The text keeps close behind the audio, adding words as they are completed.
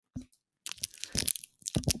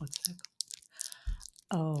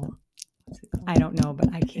Oh, I don't know, but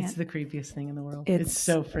I can't. It's the creepiest thing in the world. It's- It's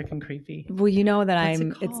so freaking creepy. Well, you know that What's it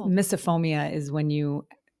it's called? misophonia is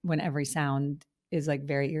when every sound is like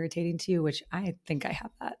very irritating to you, which I think I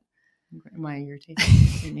have that. Am I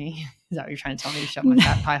irritating me? Is that what you're trying to tell me to shut my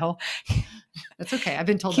fat pie hole? That's okay. I've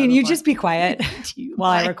been told that Can you before. just be quiet Do you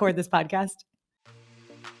while I mind? record this podcast?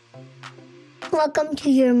 Welcome to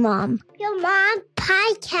Your Mom. Your Mom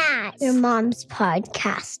Podcast. Your Mom's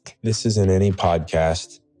Podcast. This isn't any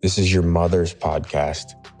podcast. This is your mother's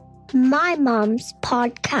podcast. My Mom's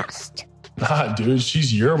Podcast. Nah, dude,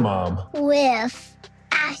 she's your mom. With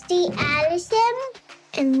Ashley Addison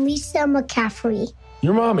and Lisa McCaffrey.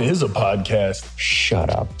 Your mom is a podcast. Shut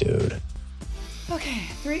up, dude. Okay,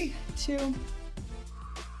 3, 2.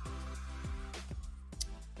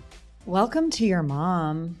 Welcome to Your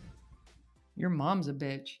Mom. Your mom's a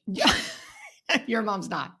bitch. Your mom's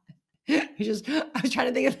not. I was trying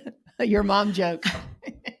to think of a your mom joke.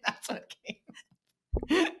 That's what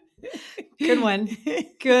came. Good one.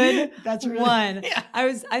 Good That's really, one. Yeah.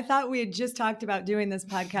 I thought we had just talked about doing this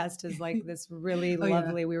podcast as like this really Oh, yeah.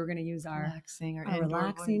 lovely. We were going to use our Relaxing, our indoor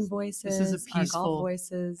relaxing voice. voices. This is a our peaceful golf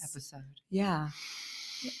voices. episode. Yeah.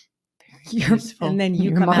 Very peaceful. And then you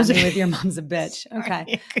Your come at mom's me a- with your mom's a bitch.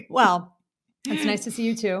 Okay. Well, it's nice to see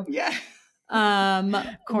you too. Yeah.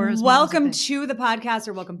 Welcome Cora's mom's a bitch. to the podcast,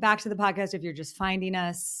 or welcome back to the podcast. If you're just finding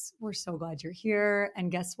us, we're so glad you're here.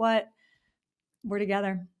 And guess what? We're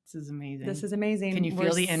together. This is amazing. This is amazing. Can you We're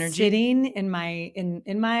feel the energy? Sitting in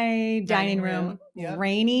my dining room, Yep.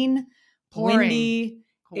 raining, Pouring. windy.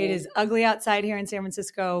 Cool. It is ugly outside here in San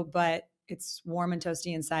Francisco, but it's warm and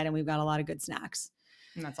toasty inside, and we've got a lot of good snacks.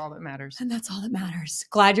 And that's all that matters. And that's all that matters.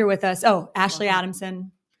 Glad you're with us. Oh, Ashley Welcome.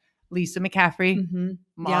 Adamson. Lisa McCaffrey, Mhm.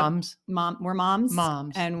 moms, We're moms.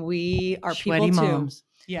 Moms. And we are sweaty people too. moms.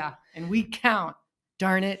 Yeah. And we count.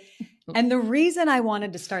 Darn it. And the reason I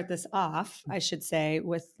wanted to start this off, I should say,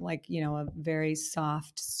 with like, a very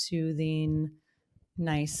soft, soothing,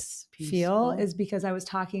 nice feel Peaceful. is because I was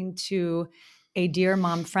talking to a dear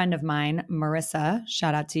mom friend of mine, Marissa,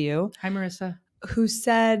 shout out to you, Hi, Marissa. who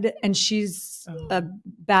said, and she's Oh. a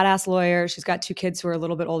badass lawyer. She's got 2 kids who are a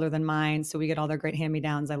little bit older than mine. So we get all their great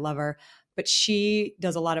hand-me-downs. I love her. But she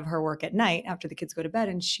does a lot of her work at night after the kids go to bed.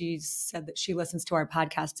 And she said that she listens to our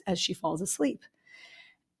podcast as she falls asleep.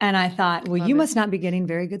 And I thought, well, Love you it. must not be getting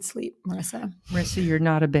very good sleep, Marissa. Marissa, you're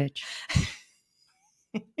not a bitch.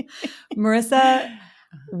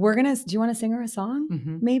 Marissa, do you want to sing her a song?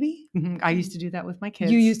 Mhm. Maybe? Mhm. I used to do that with my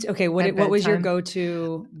kids. You used to, okay. What at was your bedtime.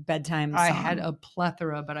 go-to bedtime song? I had a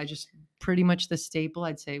plethora, but I just pretty much the staple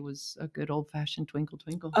I'd say was a good old fashioned Twinkle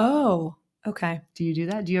Twinkle. Oh, okay. Do you do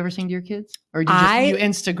that? Do you ever sing to your kids? Or do you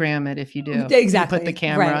Instagram it if you do? Exactly. You put the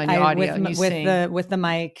camera Right. on your audio and you with sing. with the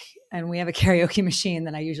mic, and we have a karaoke machine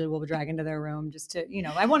that I usually will drag into their room just to,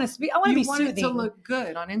 I want to be You want soothing. it to look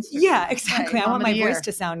good on Instagram. Yeah, exactly. Right, I want mom my of the voice year.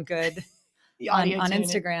 to sound good The on audio tuning.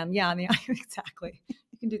 Instagram. Yeah, on the audio. Exactly.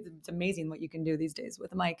 You can do. It's amazing what you can do these days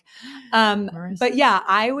with a mic. Marissa? But yeah,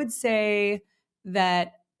 I would say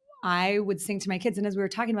that I would sing to my kids. And as we were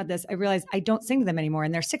talking about this, I realized I don't sing to them anymore.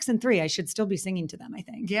 And they're 6 and 3. I should still be singing to them, I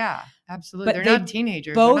think. Yeah, absolutely. But They're they not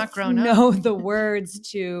teenagers. They're Both not grown up. know the words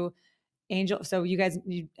to Angel. So you guys,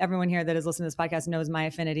 everyone here that has listened to this podcast knows my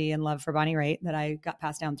affinity and love for Bonnie Raitt that I got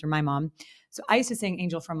passed down through my mom. So I used to sing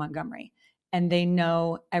Angel from Montgomery, and they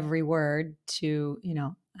know every word to, I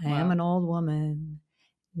am Wow. an old woman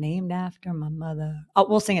named after my mother. Oh,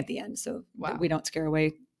 we'll sing at the end so that Wow. we don't scare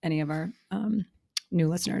away any of our new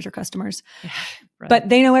listeners or customers. Yeah, right. But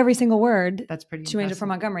they know every single word that's pretty to Angel impressive. from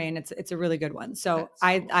Montgomery, and it's a really good one. So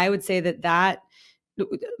That's cool. I would say that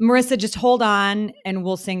Marissa, just hold on, and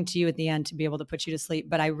we'll sing to you at the end to be able to put you to sleep.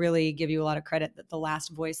 But I really give you a lot of credit that the last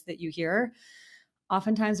voice that you hear,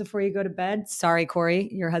 oftentimes before you go to bed, sorry, Corey,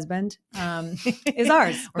 your husband, is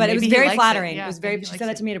ours. Or But it was maybe he very likes it. flattering. Yeah, it was very. maybe he She likes said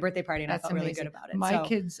that it. to me at a birthday party, and That's I felt really amazing. good about it. My So-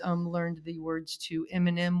 kids learned the words to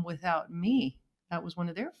Eminem Without Me. That was one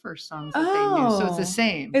of their first songs that they knew. So it's Oh. the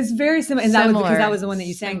same. It's very similar, and that was because Similar. that was the one that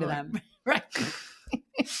you sang to Similar. them. Right.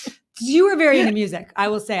 You were very into music. I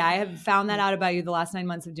will say I have found that out about you the last 9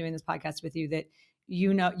 months of doing this podcast with you, that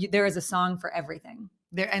there is a song for everything.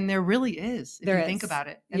 There really is, if There you think is. about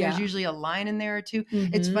it. And Yeah. there's usually a line in there or two.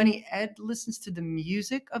 It's Mhm. funny, Ed listens to the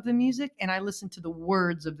music of the music, and I listen to the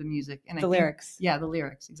words of the music. And The lyrics. Yeah, the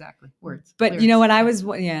lyrics, exactly. Words. But lyrics. you know what? I was,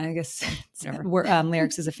 I guess Whatever.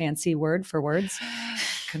 lyrics is a fancy word for words.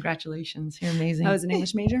 Congratulations. You're amazing. I was an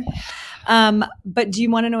English major. But do you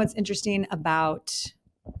want to know what's interesting about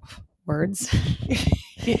words?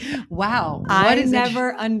 Wow. What I is it?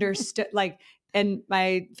 never understood, and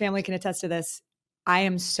my family can attest to this. I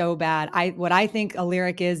am so bad. What I think a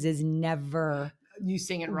lyric is never you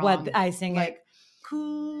sing it wrong. what I sing like it.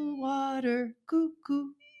 cool water, cuckoo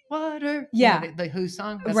water. Yeah. You know, the Who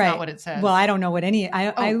song. That's Right. not what it says. Well, I don't know what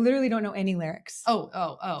I Oh. literally don't know any lyrics.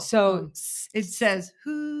 Oh. So It says,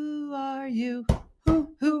 "Who are you?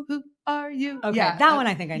 Who are you?" okay, Yeah, that one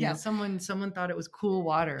I think I know. Yeah, someone thought it was cool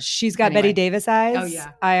water. She's got Anyway. Betty Davis eyes. Oh,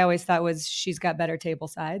 yeah. I always thought was she's got better table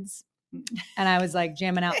sides. And I was like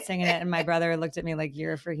jamming out singing it, and my brother looked at me like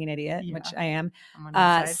you're a freaking idiot, Yeah. which I am. I'm on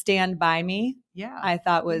your side. Stand By Me, Yeah. I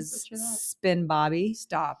thought Please was butcher that. Spin Bobby.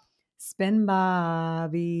 Stop. Spin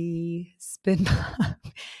Bobby. Spin Bobby.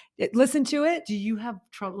 Listen to it. Do you have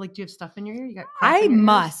trouble? Like, do you have stuff in your ear? You got crap I in your ears?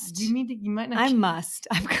 must. Do you mean you might not? I must.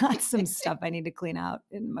 I've got some stuff I need to clean out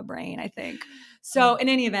in my brain, I think. So in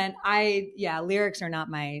any event, lyrics are not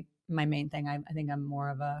my main thing. I think I'm more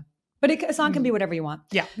of a, but a song can be whatever you want.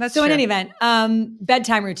 Yeah, that's So true. in any event,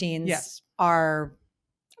 bedtime routines Yes. are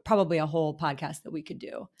probably a whole podcast that we could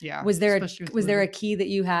do. Yeah. Was there especially with a women. key that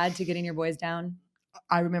you had to getting your boys down?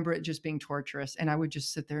 I remember it just being torturous, and I would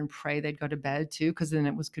just sit there and pray they'd go to bed too, because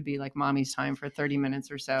then could be like mommy's time for 30 minutes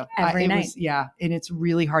or so Every night. And it's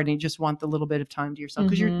really hard, and you just want the little bit of time to yourself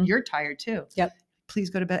because Mhm. you're tired too. Yep. Please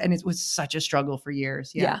go to bed, and it was such a struggle for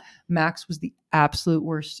years. Yeah. Max was the absolute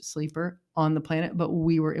worst sleeper on the planet, but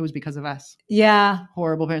it was because of us. Yeah.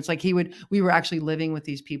 Horrible parents. Like we were actually living with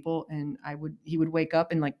these people, and he would wake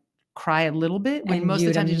up and like cry a little bit when And most of the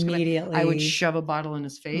you'd time he just go back. immediately I would shove a bottle in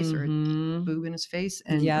his face or a Mhm. boob in his face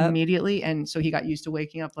and Yep. immediately. And so he got used to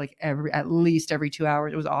waking up like at least every 2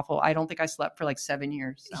 hours. It was awful. I don't think I slept for like 7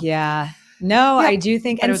 years. So. Yeah. No, Yeah, I do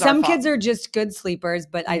think, but it and was our some fault. kids are just good sleepers,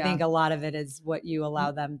 but I Yeah. think a lot of it is what you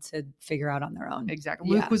allow them to figure out on their own. Exactly.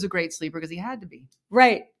 Yeah. Luke was a great sleeper because he had to be.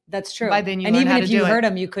 Right. That's true. By then you and learn even how if to you do heard it.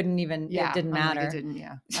 him, you couldn't even, it didn't I'm like, matter. it didn't.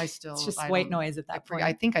 Yeah. I still, It's just I white don't- noise at that point.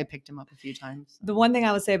 I think I picked him up a few times. The one thing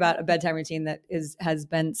I would say about a bedtime routine that has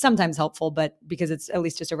been sometimes helpful, but because it's at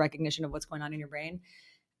least just a recognition of what's going on in your brain.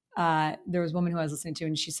 There was a woman who I was listening to,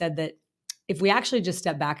 and she said that if we actually just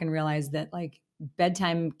step back and realize that like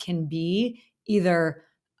bedtime can be either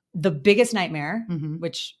the biggest nightmare, Mhm.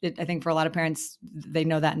 which I think for a lot of parents, they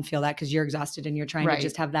know that and feel that because you're exhausted and you're trying Right. to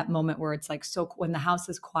just have that moment where it's like, so when the house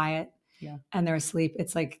is quiet Yeah. and they're asleep,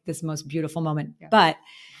 it's like this most beautiful moment. Yeah. But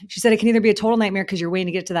she said it can either be a total nightmare because you're waiting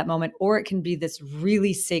to get to that moment, or it can be this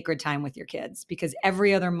really sacred time with your kids because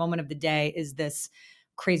every other moment of the day is this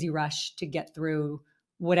crazy rush to get through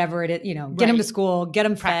whatever it is, get them to Right. school, get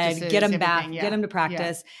them fed, Practices, get them bath, everything, yeah. get them to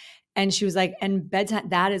practice. And she was like, and bedtime,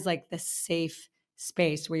 that is like the safe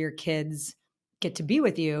space where your kids get to be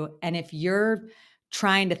with you. And if you're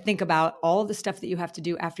trying to think about all the stuff that you have to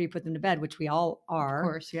do after you put them to bed, which we all are, Of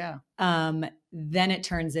course. Yeah. then it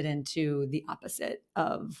turns it into the opposite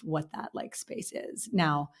of what that like space is.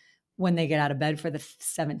 Now, when they get out of bed for the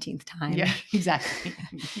 17th time, Yeah, exactly.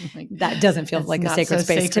 Like, that doesn't feel it's like a not sacred so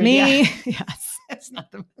space to sacred, me. yeah. Yes. It's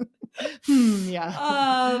not the. Yeah.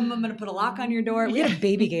 I'm gonna put a lock on your door. We had a Yeah.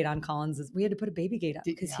 baby gate on Collins. We had to put a baby gate up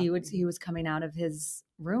Did- because yeah. he was coming out of his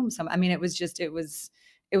room.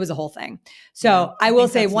 It was a whole thing. So Yeah, I I will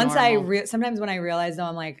think say that's once normal. sometimes when I realize though,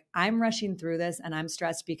 I'm like, I'm rushing through this and I'm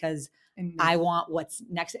stressed because And I want what's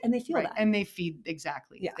next. And they feel right. that. And they feed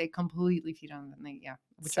exactly. Yeah. They completely feed on them.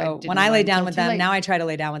 Which So didn't when I lay learn down till with too them, late. now I try to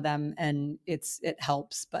lay down with them and it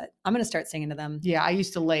helps, but I'm going to start singing to them. Yeah, I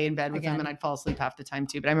used to lay in bed with them Again. and I'd fall asleep half the time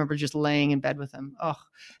too. But I remember just laying in bed with them. Oh,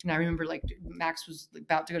 and I remember like Max was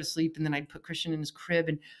about to go to sleep and then I'd put Christian in his crib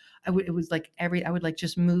and I would like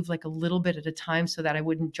just move like a little bit at a time so that I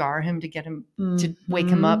wouldn't jar him to get him to wake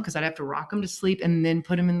him up because I'd have to rock him to sleep and then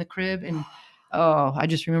put him in the crib. And oh, I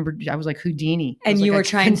just remembered I was like Houdini. I And was you like, were I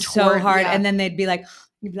trying so contort- hard. yeah. And then you'd be like,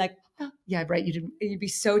 yeah, right. You didn't. you'd be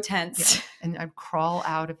so tense. Yeah. And I'd crawl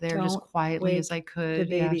out of there just Don't quietly wake as I could. the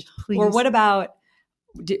baby. Yeah, please. Or what about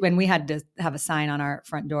when we had to have a sign on our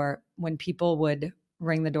front door when people would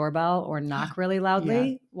ring the doorbell or knock really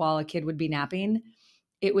loudly while a kid would be napping?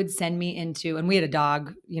 It would send me into, and we had a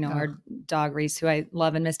dog, our dog Reese, who I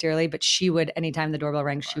love and miss dearly, but she would, anytime the doorbell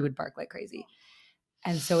rang, she would bark like crazy.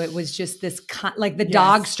 And so it was just this, like the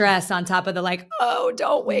dog stress on top of the like, oh,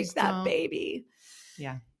 don't wake Please that don't. baby.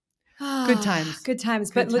 Yeah. Good times. Good times.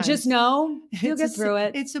 Good But just times. know you'll It's get a through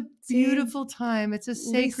it. It's a beautiful time. It's a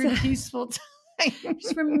sacred, Lisa- peaceful time.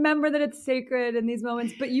 Just remember that it's sacred in these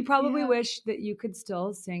moments. But you probably Yeah. wish that you could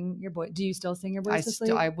still sing your boy. Do you still sing your boys to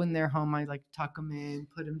sleep? When they're home, I like tuck them in,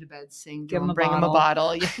 put them to bed, sing, Give 'em a bring them a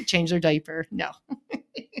bottle. bottle, change their diaper. No.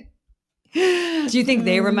 Do you think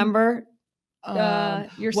they remember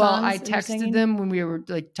your songs? Well, I that you're texted singing? them when we were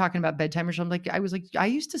like talking about bedtime or something. I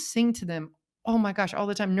used to sing to them. Oh my gosh, all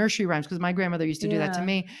the time, nursery rhymes, because my grandmother used to do that to Yeah.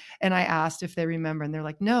 me. And I asked if they remember, and they're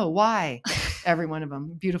like, no, why? Every one of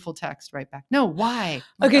them. Beautiful text right back. No, why?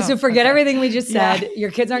 Okay, so forget everything we just Yeah. said.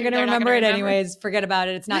 Your kids aren't going to They're not remember gonna it remember. anyways. Forget about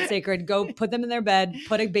it. It's not sacred. Go put them in their bed,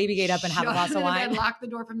 put a baby gate up and have a Shut glass of them in bed, wine. lock the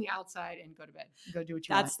door from the outside and go to bed. Go do what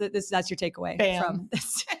you That's your takeaway Bam. from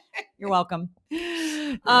this. You're welcome.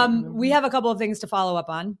 want. We have a couple of things to follow up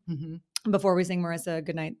on Mhm. before we sing Marissa a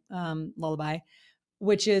goodnight lullaby,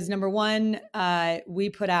 which is number one, we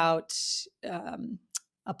put out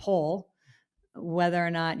a poll whether or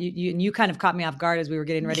not you kind of caught me off guard as we were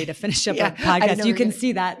getting ready to finish up Yeah, our I didn't podcast. know You we were can gonna-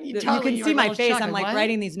 see that. You You totally- can you see were a my little face. shocked, I'm like what?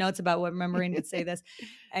 writing these notes about what remembering to say this.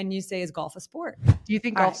 And you say, is golf a sport? Do you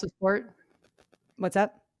think All golf's a sport? What's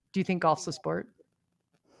up? Do you think golf's a sport?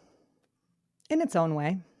 In its own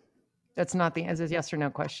way. That's not the as a yes or no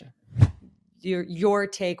question. Your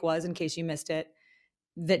take was, in case you missed it,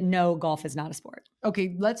 that no, golf is not a sport.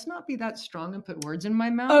 Okay, let's not be that strong and put words in my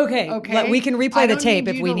mouth. Okay. Okay. We can I replay the don't tape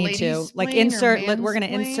need if you we to need to. lady Like splain or insert, we're going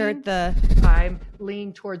to insert mansplain. the, I'm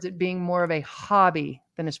leaning towards it being more of a hobby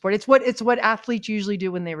than a sport. It's what athletes usually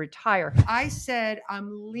do when they retire. I said I'm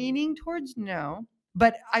leaning towards no,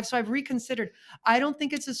 but I've reconsidered. I don't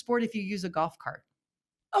think it's a sport if you use a golf cart.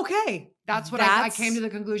 okay. That's what I came to the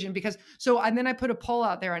conclusion because and then I put a poll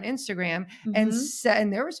out there on Instagram and Mhm.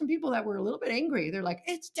 and there were some people that were a little bit angry. They're like,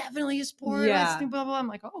 it's definitely a sport. Yeah. Let's do blah, blah. I'm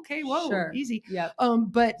like, oh, okay, whoa, Sure. easy. Yep.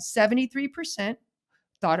 But 73%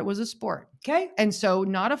 thought it was a sport. Okay. And so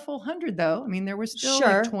not a full 100 though. I mean, there was still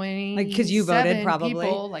Sure. like 20. Like, 'cause you voted, probably.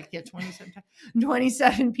 People, like, yeah,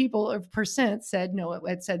 27 people or percent said no.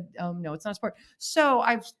 It said, no, it's not a sport. So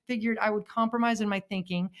I figured I would compromise in my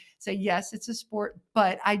thinking, say, yes, it's a sport.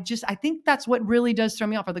 But I think that's what really does throw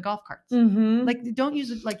me off are the golf carts. Mm-hmm. Like you don't use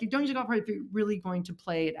a golf cart if you're really going to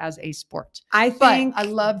play it as a sport. I But think I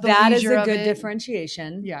love the that is leisure a of good it.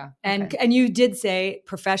 differentiation. Yeah. And okay. and you did say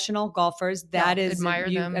professional golfers. That Yeah, is admire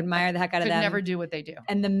you them. admire the heck out of Could them. never do what they do.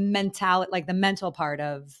 And the mental part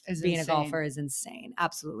of Is being insane. a golfer is insane.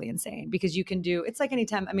 Absolutely insane. Because you can do, it's like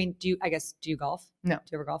anytime. I mean, do you golf? No. Do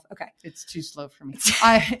you ever golf? Okay. It's too slow for me.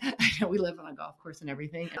 I know we live on a golf course and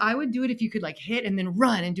everything. I would do it if you could like hit and then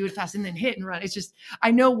run and do it fast and then hit and run. It's just,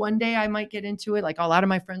 I know one day I might get into it. Like a lot of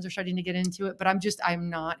my friends are starting to get into it, but I'm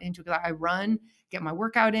not into it. I run, get my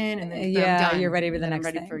workout in and then I'm Yeah, done. you're ready for the And then next I'm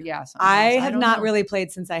ready thing. for, yeah. something I else. have don't not know. really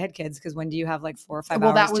played since I had kids because when do you have like 4 or 5 Well,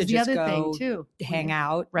 hours that to was the just other go thing too. hang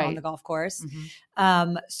out on Right. the golf course?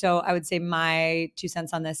 Mhm. So I would say my 2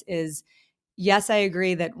 cents on this is, yes, I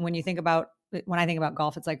agree that when I think about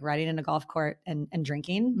golf, it's like riding in a golf cart and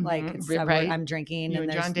drinking. Like Mhm. it's, Right. I'm drinking You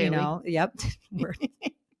and and there's, John Daly. yep.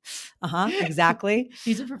 Exactly.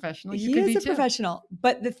 He's a professional. You He could is be a too. professional.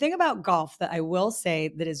 But the thing about golf that I will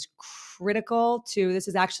say that is critical to this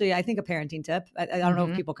is actually, I think, a parenting tip. I don't know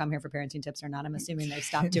if Mhm. people come here for parenting tips or not. I'm assuming they've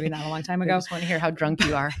stopped doing that a long time I ago. just want to hear how drunk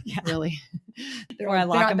you are. Yeah. Really. Or I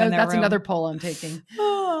lock them in their That's room. another poll I'm taking.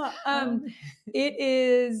 It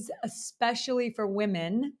is, especially for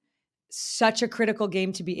women, such a critical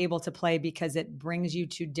game to be able to play because it brings you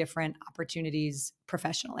to different opportunities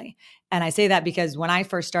professionally. And I say that because when I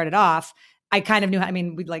first started off, I kind of knew,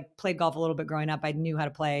 we'd like played golf a little bit growing up. I knew how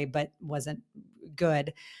to play, but wasn't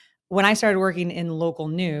good. When I started working in local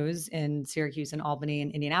news in Syracuse and Albany and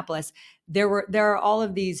Indianapolis, there are all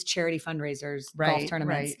of these charity fundraisers, golf Right,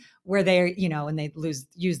 tournaments, right. where they, and they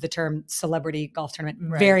use the term celebrity golf tournament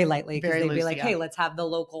Right. very lightly because Very they'd be loosely, like, yeah. hey, let's have the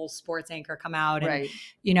local sports anchor come out. And, Right.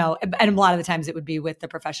 and a lot of the times it would be with the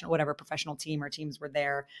whatever professional team or teams were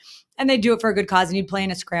there. And they'd do it for a good cause and you'd play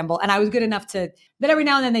in a scramble. And I was good enough that every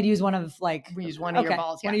now and then they'd use one of We use one of your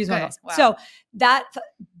balls. Want Yeah, to use one of good. balls. Wow. So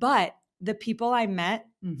but the people I met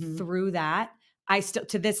Mhm. through that, I still,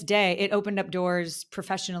 to this day, it opened up doors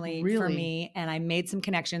professionally for Really? me. And I made some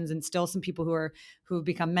connections and still some people who've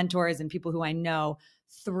become mentors and people who I know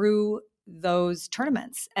through those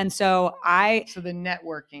tournaments. And so So the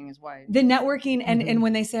networking is why. the networking and Mhm.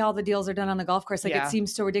 when they say all the deals are done on the golf course, like Yeah. it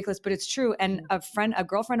seems so ridiculous, but it's true. And a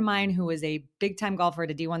girlfriend of mine who is a big time golfer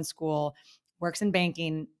at a D1 school, works in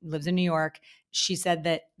banking, lives in New York. She said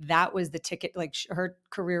that was the ticket, like her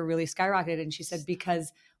career really skyrocketed. And she said,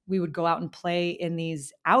 because we would go out and play in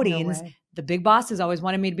these outings, way. the big bosses always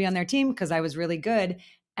wanted me to be on their team because I was really good.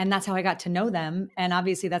 And that's how I got to know them. And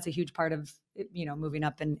obviously that's a huge part of, moving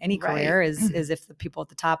up in any Right. career is if the people at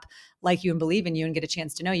the top like you and believe in you and get a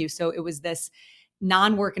chance to know you. So it was this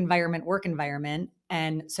non-work environment, work environment.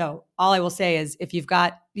 And so all I will say is if you've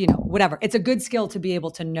got, whatever, it's a good skill to be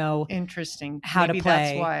able to know Interesting. how to Maybe play.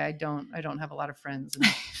 That's why I don't have a lot of friends and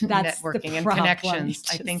That's the networking and problem. connections.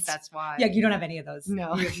 I Just- think that's why. Yeah, you don't have any of those.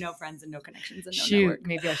 No. You have no friends and no connections and no Shoot, network.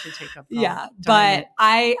 maybe I should take up. Yeah, darn but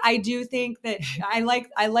I do think that I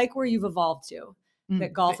like where you've evolved to. it.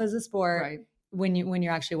 That golf is a sport. Right. when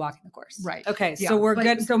you're actually walking the course. Right. Okay. Yeah, So we're but-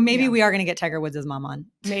 good. So maybe yeah. we are going to get Tiger Woods' mom on.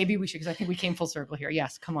 Maybe we should, because I think we came full circle here.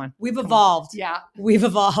 Yes, come on. We've Come on. evolved. Yeah. We've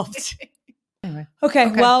evolved. Anyway. Okay.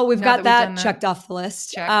 Okay, Well, we've now got that we've that done that, checked off the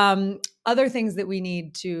list. check. Other things that we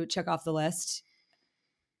need to check off the list.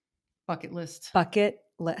 Bucket list. Bucket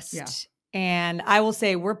list. Yeah. And I will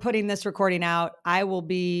say, we're putting this recording out. I will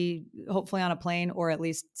be hopefully on a plane or at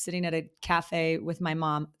least sitting at a cafe with my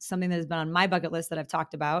mom, something that has been on my bucket list that I've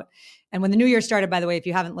talked about. And when the new year started, by the way, if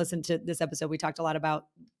you haven't listened to this episode, we talked a lot about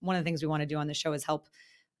one of the things we want to do on the show is help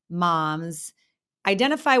moms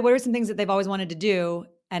identify what are some things that they've always wanted to do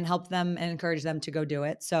and help them and encourage them to go do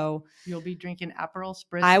it. So You'll be drinking Aperol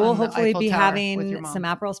Spritz. I will on the hopefully Eiffel be Tower with your having mom. some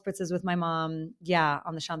Aperol Spritzes with my mom. Yeah.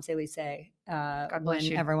 On the Champs-Élysées bless when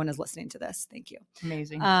you. everyone is listening to this. Thank you.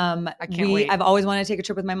 Amazing. I can't wait. I've always wanted to take a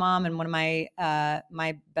trip with my mom, and one of my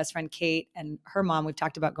my best friend Kate and her mom, we've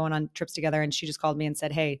talked about going on trips together, and she just called me and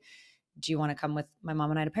said, "Hey, do you want to come with my mom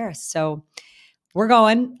and I to Paris?" So we're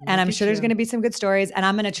going, and I'm Look sure at there's you. going to be some good stories, and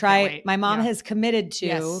I'm going to try. wait. My mom Yeah. has committed to,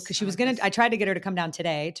 Yes, because she I was like going this. to, I tried to get her to come down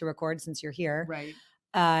today to record since you're here.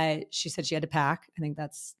 Right. She said she had to pack. I think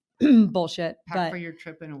that's bullshit, Pack but for your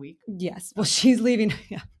trip in a week. yes. Well, she's leaving.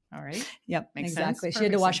 Yeah. All right. Yep. Makes sense. Exactly. She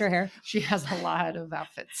had to Perfect wash sense. her hair. She has a lot of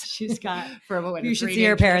outfits. She's got. For what? You a should 3-day see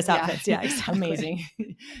her trip? Paris outfits. Yeah, exactly. Amazing.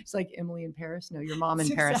 It's like Emily in Paris. No, your mom in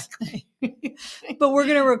Paris. Exactly. But we're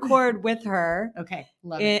gonna record with her. Okay.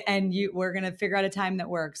 Love it. And we're gonna figure out a time that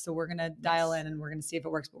works. So we're gonna dial in and we're gonna see if it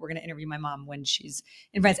works. But we're gonna interview my mom when she's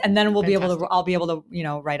in France, and then we'll be able to. Fantastic. I'll be able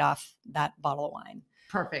to, write off that bottle of wine.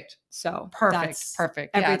 Perfect. So Perfect. that's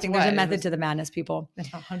Perfect. Yeah, everything. it's There's a what? method It was to the madness, people.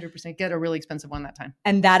 100%. Get a really expensive one that time.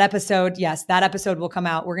 And that episode, yes, that episode will come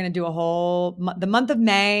out. We're gonna do a whole the month of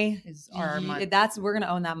May. Is our month. We're gonna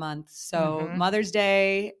own that month. So Mhm. Mother's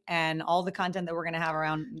Day and all the content that we're gonna have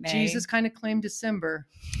around May. Jesus kind of claimed December,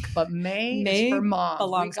 but May May is for mom.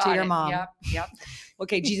 belongs to your mom. Yep.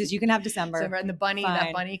 Okay, Jesus, you can have December. December. And the bunny, Fine.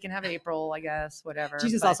 that bunny can have April, I guess, whatever.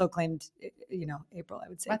 Jesus but also claimed, April, I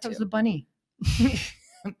would say. I thought it too. was the bunny.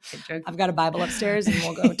 Okay, joke. I've got a Bible upstairs and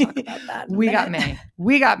we'll go talk about that. in a We got minute. May.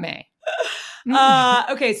 We got May.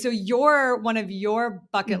 Okay, so one of your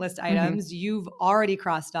bucket list items you've already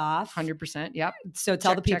crossed off. 100%. Yep. So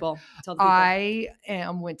tell Check, the check. people. Tell the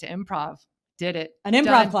people. Went to improv. Did it. An improv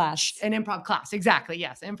Done. class. An improv class. Exactly.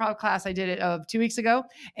 Yes. Improv class. I did it 2 weeks ago,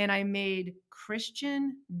 and I made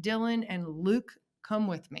Christian, Dylan, and Luke come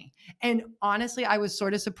with me. And honestly, I was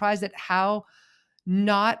sort of surprised at how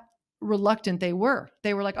not reluctant they were.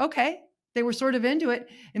 They were like, okay. They were sort of into it.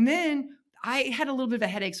 And then I had a little bit of a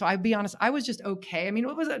headache. So I'll be honest, I was just okay. I mean,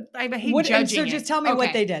 I hate judging So just it. tell me what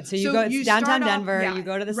Okay. they did. So you So go, it's you downtown start off- Denver, yeah, you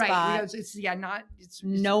go to the right. spot. It's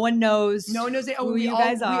No one knows. no one knows it. Oh, who we you all,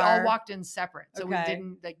 guys we all are. walked in separate. So we Okay.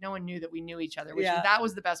 didn't, no one knew that we knew each other, which Yeah. that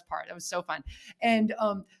was the best part. That was so fun. And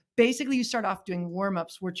basically you start off doing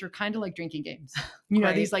warm-ups, which are kind of like drinking games.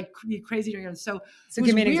 Great. These like crazy drinking games. So So it give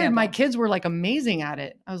was me an weird. example. My kids were like amazing at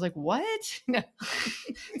it. I was like, what? No.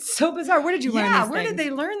 It's so bizarre. Where did you learn Yeah, these where things? did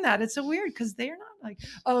they learn that? It's so weird because they're not like,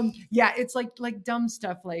 it's like dumb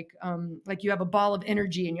stuff like you have a ball of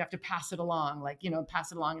energy and you have to pass it along,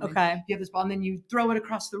 pass it along. And then Okay. you have this ball and then you throw it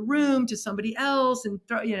across the room to somebody else and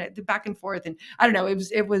throw, back and forth. And I don't know, it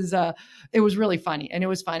was really funny and it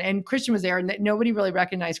was fun. And Christian was there and nobody really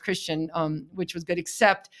recognized Christian, which was good,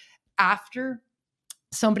 except after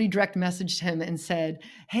somebody direct messaged him and said,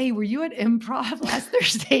 "Hey, were you at improv last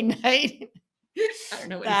Thursday night?" I don't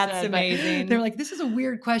know what he That's said, but amazing. They're like, "This is a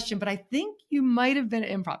weird question, but I think you might have been at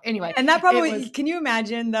improv." Anyway, And that probably, was- can you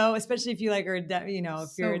imagine though, especially if you like are, if So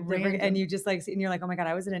you're, random. and you just like, and you're like, oh my God,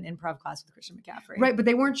 I was in an improv class with Christian McCaffrey. right, but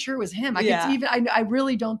they weren't sure it was him. Yeah. I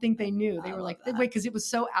really don't think they knew. They I were love like, that. wait, because it was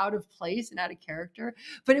so out of place and out of character.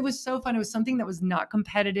 But it was so fun. It was something that was not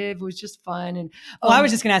competitive. It was just fun. And Well, I was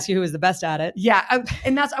just going to ask you who was the best at it. yeah,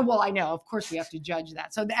 and that's well, I know. Of course, we have to judge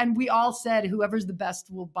that. So, and we all said whoever's the best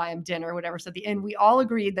will buy him dinner or whatever. So at the end, we all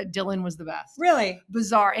agreed that Dylan was the best. Really?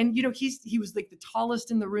 Bizarre, and he was like the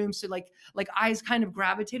tallest in the room, so like eyes kind of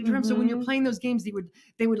gravitated to him. So when you're Mhm. playing those games,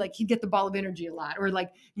 they would like he'd get the ball of energy a lot, or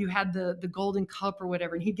like you had the golden cup or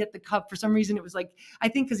whatever, and he'd get the cup. For some reason, it was like I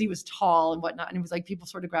think because he was tall and whatnot, and it was like people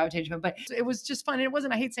sort of gravitated to him. But it was just fun. And it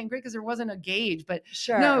wasn't. I hate saying great because there wasn't a gauge, but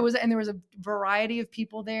Sure. no, it was, and there was a variety of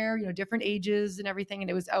people there, different ages and everything. And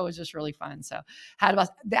it was just really fun. So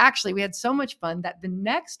actually, we had so much fun that the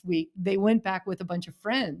next week they went back with a bunch of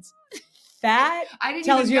friends. That I didn't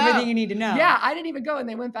tells even you go. everything you need to know. Yeah, I didn't even go, and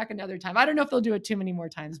they went back another time. I don't know if they'll do it too many more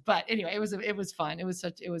times, but anyway, it was fun. It was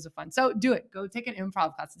a fun. So do it. Go take an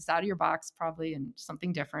improv class. It's out of your box probably, and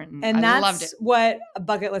something different. And I that's loved it. what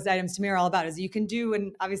bucket list items to me are all about. Is you can do,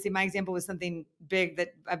 and obviously my example was something big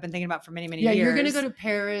that I've been thinking about for many years. Yeah, you're gonna go to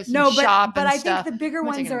Paris. No, and shop but and I stuff. think the bigger I'm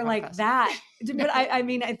gonna ones take an are improv like class. that. But I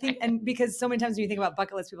mean, I think, and because so many times when you think about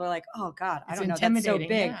bucket lists, people are like, oh God, I It's don't know, that's so intimidating,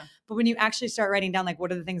 big. yeah. But when you actually start writing down like,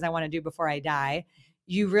 what are the things I want to do before I die?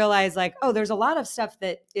 You realize like, oh, there's a lot of stuff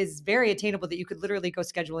that is very attainable that you could literally go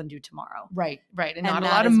schedule and do tomorrow. Right. And And not a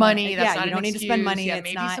that lot of is what- money. That's yeah, not you an don't need to spend excuse. money. Yeah, It's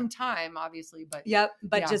maybe not- some time, obviously, but Yep.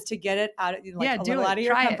 But Yeah. just to get it out of like Yeah, a do little it. out of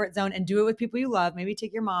your Try it. comfort zone and do it with people you love. Maybe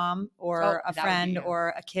take your mom or Oh, a that would be, friend yeah.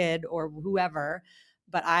 or a kid or whoever.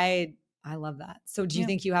 But I love that. So do you Yeah.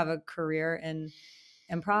 think you have a career in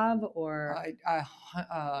improv or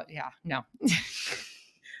no,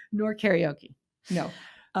 nor karaoke. No,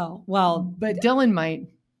 oh, well, but Dylan might.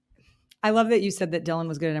 I love that you said that Dylan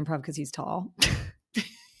was good at improv because he's tall.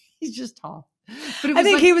 He's just tall. But it I was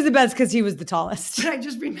think like, he was the best because he was the tallest. But I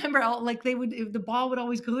just remember how, like the ball would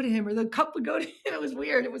always go to him or the cup would go to him. It was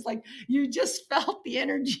weird. It was like you just felt the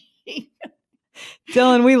energy.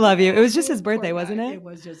 Dylan, we love you. It was just his Poor birthday, guy. wasn't it? It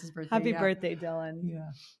was just his birthday. Happy yeah. birthday, Dylan. Yeah,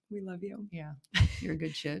 We love you. yeah. You're a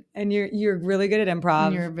good shit. And you're really good at improv.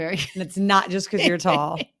 And you're very. And it's not just because you're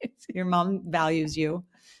tall. Your mom values you.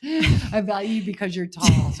 I value you because you're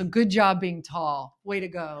tall. So good job being tall. Way to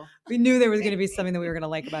go. We knew there was going to be something that we were going to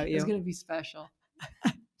like about It was you. going to be special.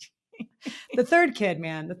 The third kid,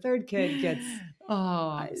 man. The third kid gets.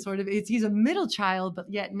 Sort of. He's a middle child, but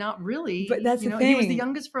yet not really. But that's the He was the thing.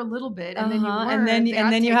 youngest for a little bit, and then you Uh-huh. weren't. and then They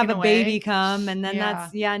got you have a taken baby away. come, and then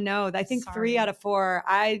Yeah. I think 3 Sorry. out of 4.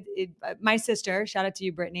 My sister, shout out to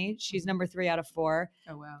you, Brittany. She's number 3 out of 4,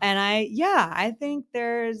 Oh wow. and I think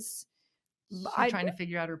there's. She's I- trying to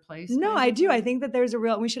figure out her place. No, maybe? I do. I think that there's a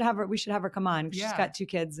real. We should have her come on. 'Cause She's Yeah. got 2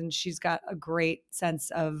 kids, and she's got a great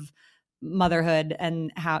sense of motherhood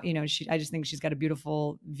and how I just think she's got a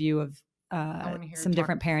beautiful view of wanna hear her some talk.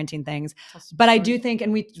 different parenting things. Tell some But I stories. do think,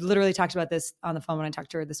 and we literally talked about this on the phone when I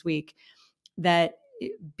talked to her this week, that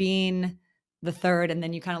being the third, and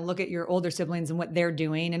then you kind of look at your older siblings and what they're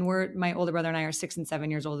doing, and my older brother and I are 6 and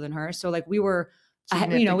 7 years older than her, so like we were, we got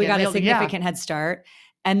a Significantly, yeah. significant head start.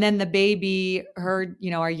 And then the baby,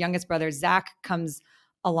 our youngest brother Zach comes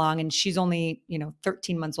along, and she's only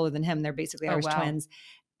 13 months older than him. They're basically Oh, Irish wow. twins.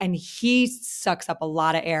 And he sucks up a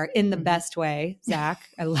lot of air in the Mhm. best way. Zach,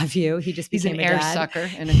 I love you. He just He's became an a air dad. sucker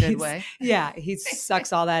in a good He's- way. Yeah, he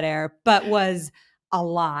sucks all that air, but was a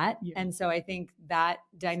lot. Yeah. And so I think that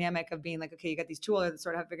dynamic of being like, okay, you got these 2 older that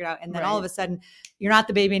sort of have figured out. And then all of Right. a sudden you're not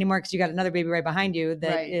the baby anymore because you got another baby right behind you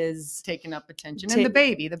that is Right. Taking up attention, Ta- and the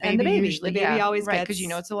baby The usually, baby always right, because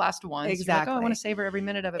gets- it's the last one. So you're like, Exactly. I want to savor every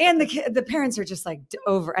minute of it. and but the parents are just like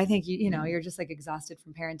over. I think you're just like exhausted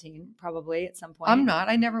from parenting probably at some point. I'm not.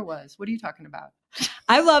 I never was. What are you talking about?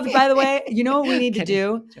 I loved, by the way, you know what we need to Kidding.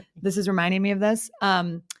 do? Joking. This is reminding me of this.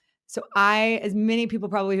 So as many people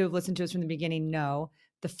probably who have listened to us from the beginning know,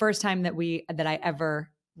 the first time that I ever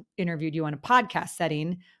interviewed you on a podcast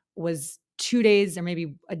setting was 2 days or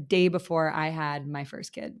maybe a day before I had my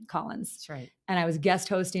first kid, Collins. That's right. And I was guest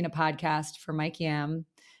hosting a podcast for Mike Yam.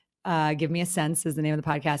 Give Me a Sense is the name of the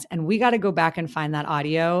podcast. And we got to go back and find that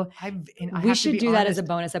audio. We should do that as a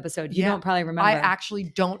bonus episode. You Yeah. don't probably remember. I actually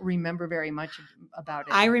don't remember very much about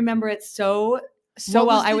it. I remember it so What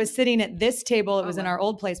well. was I the- was sitting at this table. It Oh, was in wow. our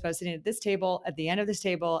old place, but I was sitting at this table at the end of this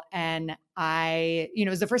table. And it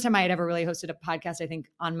was the first time I had ever really hosted a podcast, I think,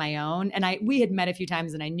 on my own. And we had met a few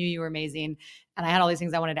times and I knew you were amazing. And I had all these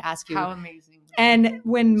things I wanted to ask you. How amazing. And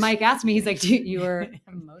when Mike asked me, he's like, dude, you were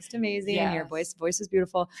most amazing. Your Yes. voice is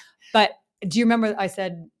beautiful. But do you remember I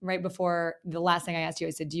said right before the last thing I asked you,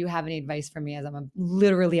 I said, do you have any advice for me as I'm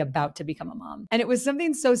literally about to become a mom? And it was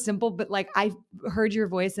something so simple, but like I heard your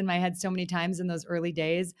voice in my head so many times in those early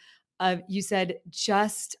days. You said,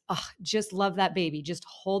 just love that baby. Just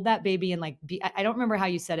hold that baby and like I don't remember how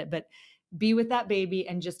you said it, but be with that baby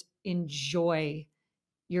and just enjoy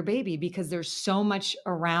your baby, because there's so much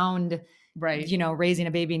around Right. raising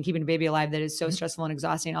a baby and keeping a baby alive that is so Mhm. stressful and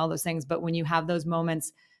exhausting, all those things. But when you have those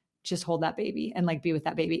moments, just hold that baby and like be with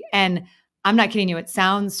that baby. And I'm not kidding you. It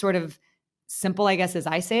sounds sort of simple, I guess, as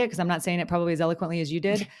I say it, because I'm not saying it probably as eloquently as you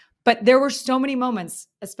did. But there were so many moments,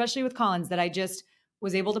 especially with Collins, that I just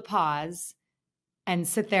was able to pause and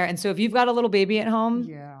sit there. And so if you've got a little baby at home,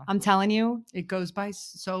 Yeah. I'm telling you, It goes by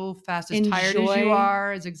so fast. As tired as Enjoy- you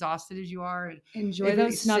are, as exhausted as you are. enjoy if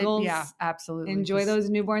those it sit- snuggles. Yeah, absolutely. Enjoy Just those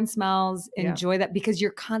newborn smells. Yeah. Enjoy that, because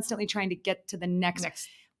you're constantly trying to get to the next next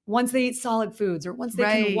once they eat solid foods or once they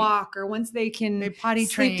Right. can walk or once they can They potty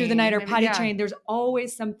sleep through the night or train, potty yeah. train, there's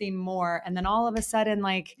always something more. And then all of a sudden,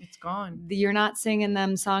 like It's gone. you're not singing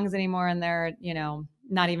them songs anymore and they're,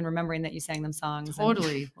 not even remembering that you sang them songs. And-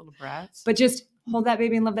 Totally. Little brats. but just hold that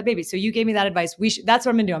baby and love that baby. So you gave me that advice. That's what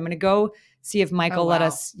I'm going to do. I'm going to go see if Michael let wow.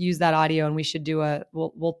 us use that audio, and we should do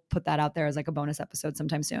we'll put that out there as like a bonus episode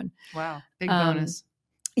sometime soon. Wow. Big bonus.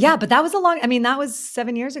 Yeah, but that was that was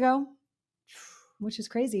 7 years ago, which is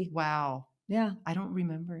crazy. Wow. Yeah, I don't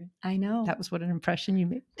remember it. I know. That was what an impression you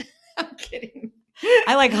made. I'm kidding.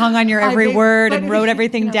 I like hung on your I every think- word but- and wrote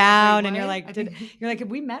everything and I was down. like, And you're what? like, I think- have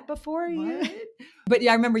we met before? What? But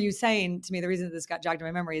yeah, I remember you saying to me, the reason that this got jogged in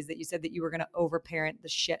my memory is that you said that you were going to overparent the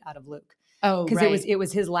shit out of Luke. Oh, Because right. it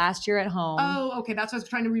was his last year at home. Oh, okay. That's what I was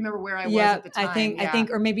trying to remember where I was Yeah, at the time. I think,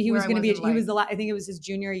 or maybe he Where was I going to be. was in He was life. I think it was his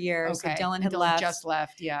junior year. Okay. So Dylan And had left. Just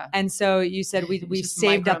left. Yeah. And so you said we've Just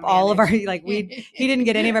saved up all of our micromanage. he didn't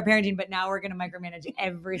get any of our parenting, but now we're going to micromanage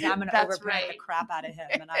everything. I'm going to That's overparent the right. crap out of him.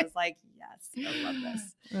 And I was like, yes, I love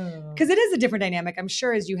this. Oh. Because it is a different dynamic. I'm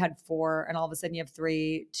sure as you had 4 and all of a sudden you have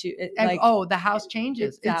 3, 2, The house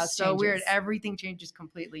changes. the It's house so weird. changes. Everything changes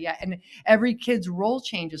completely. Yeah. And every kid's role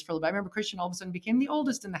changes for a little bit. I remember Christian all of a sudden became the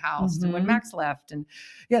oldest in the house and when Mhm. Max left and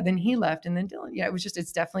then he left and then Dylan. Yeah.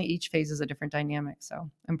 It's definitely each phase is a different dynamic. So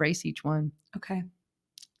embrace each one. okay.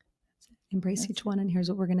 Embrace That's each one. And here's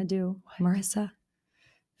what we're going to do. Marissa,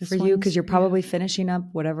 This for you, because one's- you're yeah. probably finishing up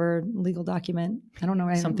whatever legal document. I don't know.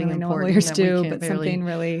 I Something don't really know what important lawyers that we do, can't but barely something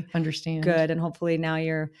really understand. good. And hopefully now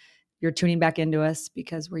you're tuning back into us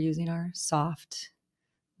because we're using our soft,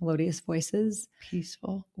 melodious voices.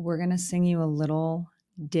 Peaceful. We're going to sing you a little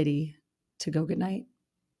ditty to go good night.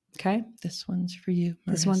 Okay? This one's for you.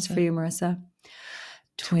 This one's Marissa. for you, Marissa.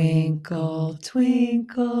 Twinkle,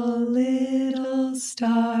 twinkle, little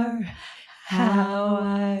star, how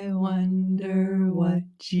I wonder what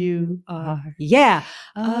you are. Yeah.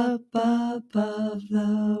 Up above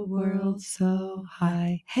the world so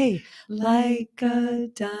high. Hey, like a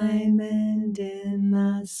diamond in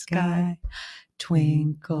the sky.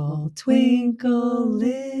 Twinkle, twinkle,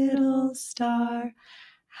 little star,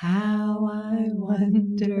 how I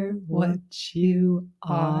wonder what you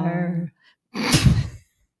are.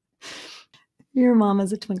 Your mom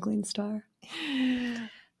is a twinkling star.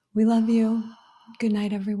 We love you. Good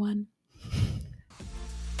night, everyone.